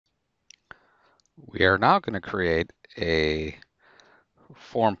We are now going to create a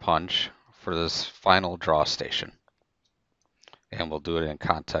form punch for this final draw station, and we'll do it in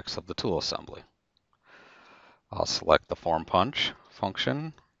context of the tool assembly. I'll select the form punch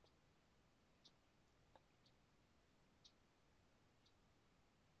function.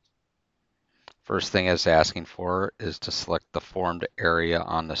 First thing it's asking for is to select the formed area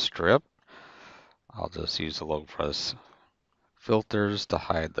on the strip. I'll just use the LogPress filters to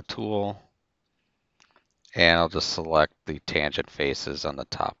hide the tool, and I'll just select the tangent faces on the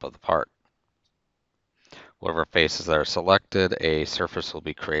top of the part. Whatever faces that are selected, a surface will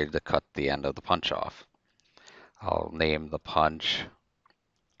be created to cut the end of the punch off. I'll name the punch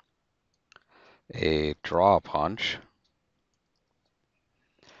a draw punch,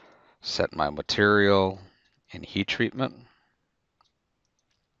 set my material and heat treatment.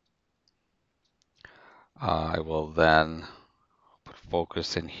 I will then put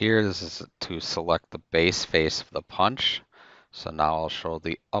focus in here. This is to select the base face of the punch. So now I'll show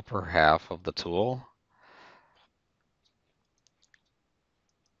the upper half of the tool.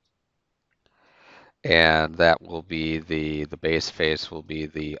 And that will be the base face will be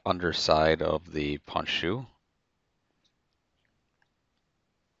the underside of the punch shoe.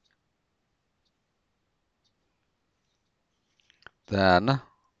 Then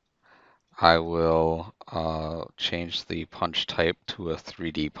I will change the punch type to a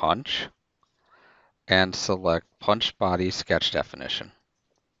 3D punch and select punch body sketch definition.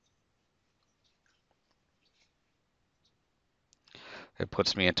 It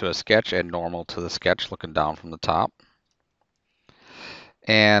puts me into a sketch and normal to the sketch looking down from the top.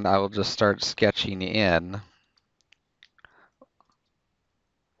 And I will just start sketching in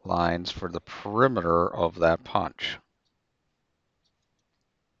lines for the perimeter of that punch.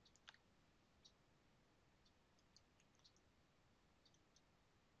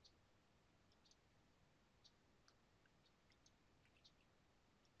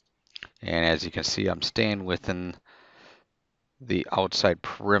 And as you can see, I'm staying within the outside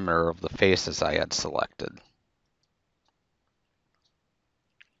perimeter of the faces I had selected.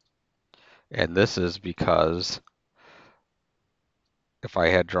 And this is because if I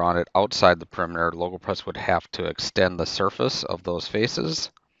had drawn it outside the perimeter, LogPress would have to extend the surface of those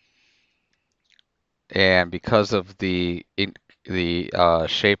faces. And because of the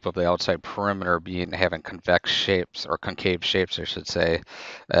shape of the outside perimeter having convex shapes or concave shapes, I should say,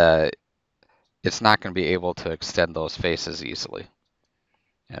 it's not going to be able to extend those faces easily.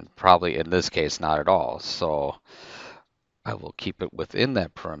 And probably in this case, not at all. So I will keep it within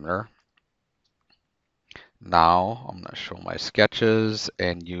that perimeter. Now I'm going to show my sketches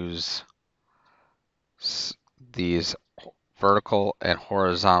and use these vertical and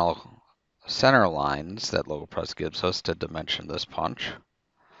horizontal center lines that LogPress gives us to dimension this punch.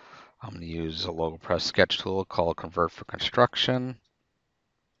 I'm going to use a LogPress sketch tool called Convert for Construction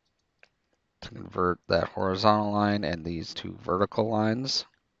to convert that horizontal line and these two vertical lines.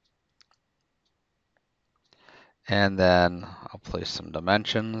 And then I'll place some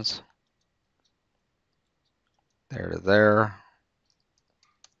dimensions there to there.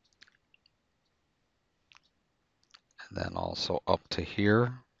 And then also up to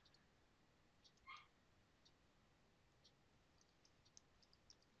here.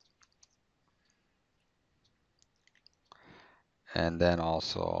 And then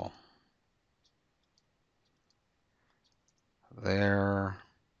also there.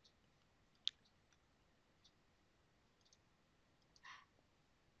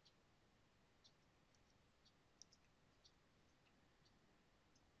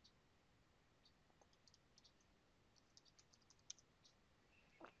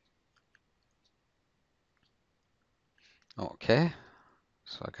 Okay.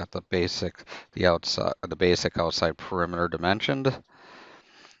 So I got the basic outside perimeter dimensioned,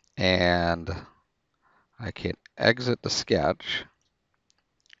 and I can exit the sketch,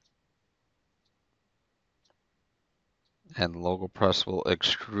 and LogPress will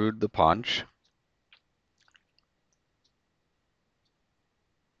extrude the punch.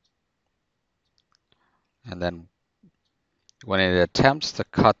 And then when it attempts to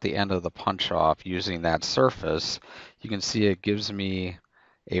cut the end of the punch off using that surface, you can see it gives me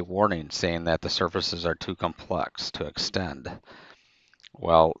a warning saying that the surfaces are too complex to extend.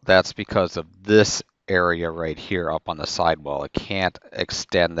 Well, that's because of this area right here up on the sidewall. It can't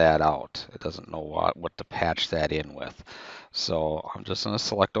extend that out. It doesn't know what to patch that in with. So I'm just going to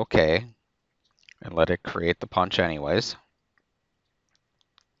select OK and let it create the punch anyways.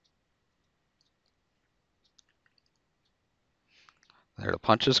 There, the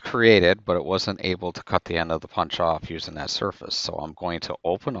punch is created, but it wasn't able to cut the end of the punch off using that surface. So I'm going to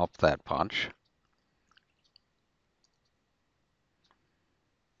open up that punch.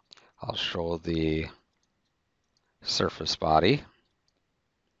 I'll show the surface body.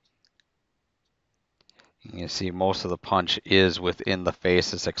 You can see most of the punch is within the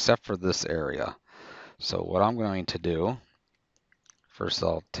faces except for this area. So what I'm going to do, first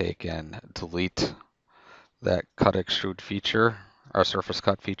I'll take and delete that cut extrude feature, or surface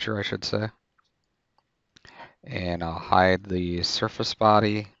cut feature, I should say. And I'll hide the surface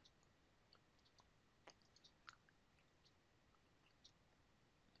body.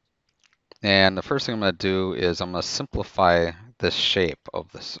 And the first thing I'm going to do is I'm going to simplify this shape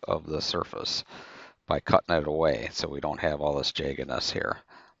of the surface by cutting it away so we don't have all this jaggedness here.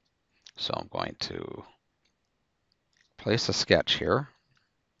 So I'm going to place a sketch here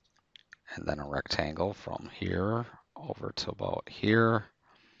and then a rectangle from here over to about here.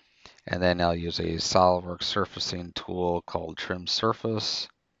 And then I'll use a SOLIDWORKS surfacing tool called Trim Surface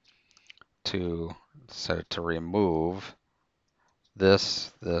to set it to remove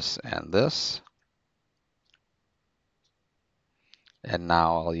this, this, and this. And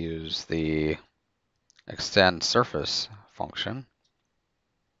now I'll use the extend surface function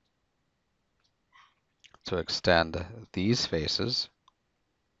to extend these faces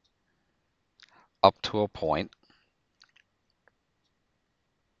up to a point.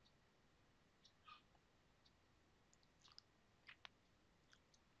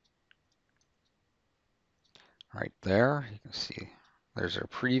 Right there, you can see there's our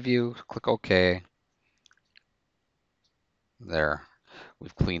preview. Click OK. There,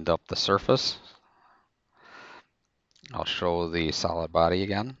 we've cleaned up the surface. I'll show the solid body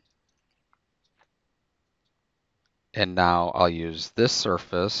again. And now I'll use this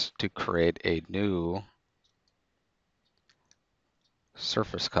surface to create a new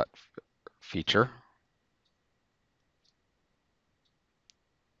surface cut feature.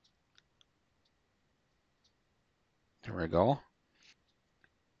 There we go.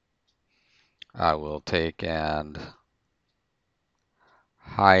 I will take and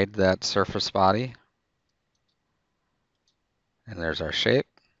hide that surface body. And there's our shape.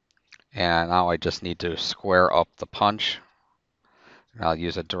 And now I just need to square up the punch. And I'll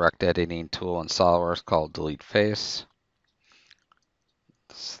use a direct editing tool in SOLIDWORKS called Delete Face.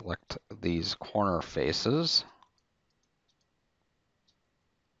 Select these corner faces.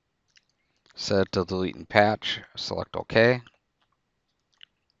 Set it to delete and patch. Select OK.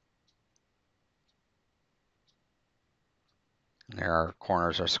 There our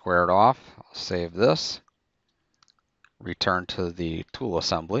corners are squared off. I'll save this. Return to the tool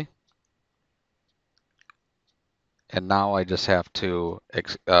assembly. And now I just have to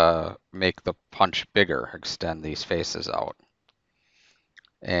make the punch bigger, extend these faces out.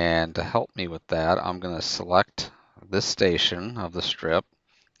 And to help me with that, I'm going to select this station of the strip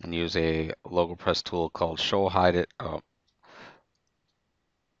and use a logo press tool called Show Hide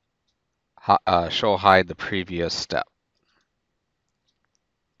the previous step.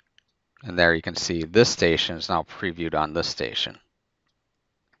 And there you can see this station is now previewed on this station.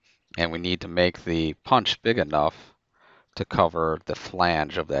 And we need to make the punch big enough to cover the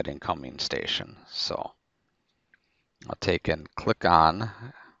flange of that incoming station. So I'll take and click on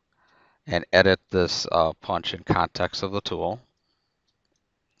and edit this punch in context of the tool.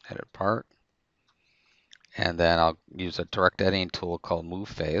 Edit part. And then I'll use a direct editing tool called Move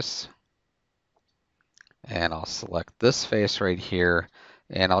Face. And I'll select this face right here,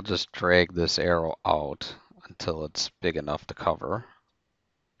 and I'll just drag this arrow out until it's big enough to cover.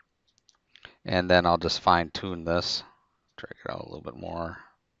 And then I'll just fine tune this, drag it out a little bit more.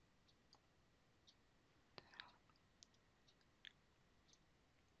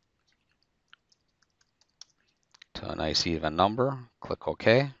 To a nice even number, click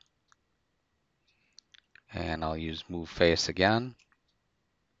OK. And I'll use Move Face again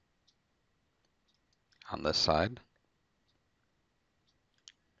on this side.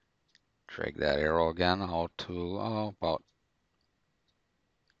 Drag that arrow again out to about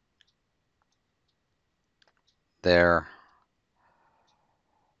there.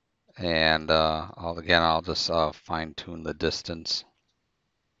 And I'll just fine tune the distance.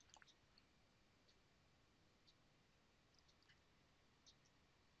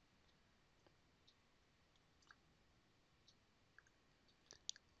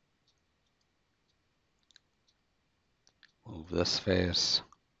 Move this face.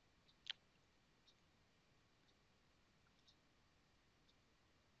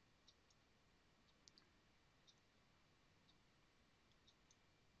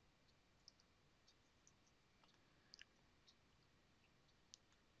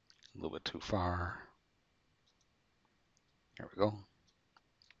 A little bit too far. There we go.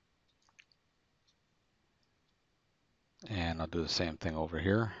 And I'll do the same thing over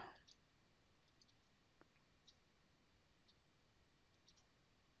here.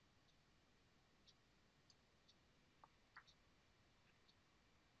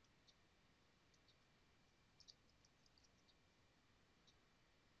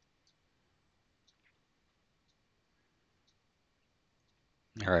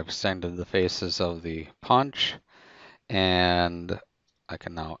 Here I've extended the faces of the punch, and I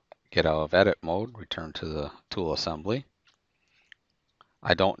can now get out of edit mode, return to the tool assembly.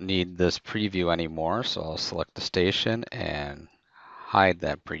 I don't need this preview anymore, so I'll select the station and hide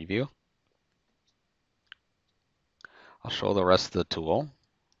that preview. I'll show the rest of the tool.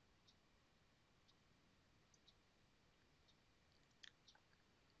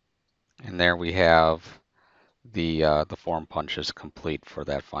 And there we have the form punches complete for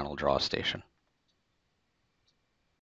that final draw station.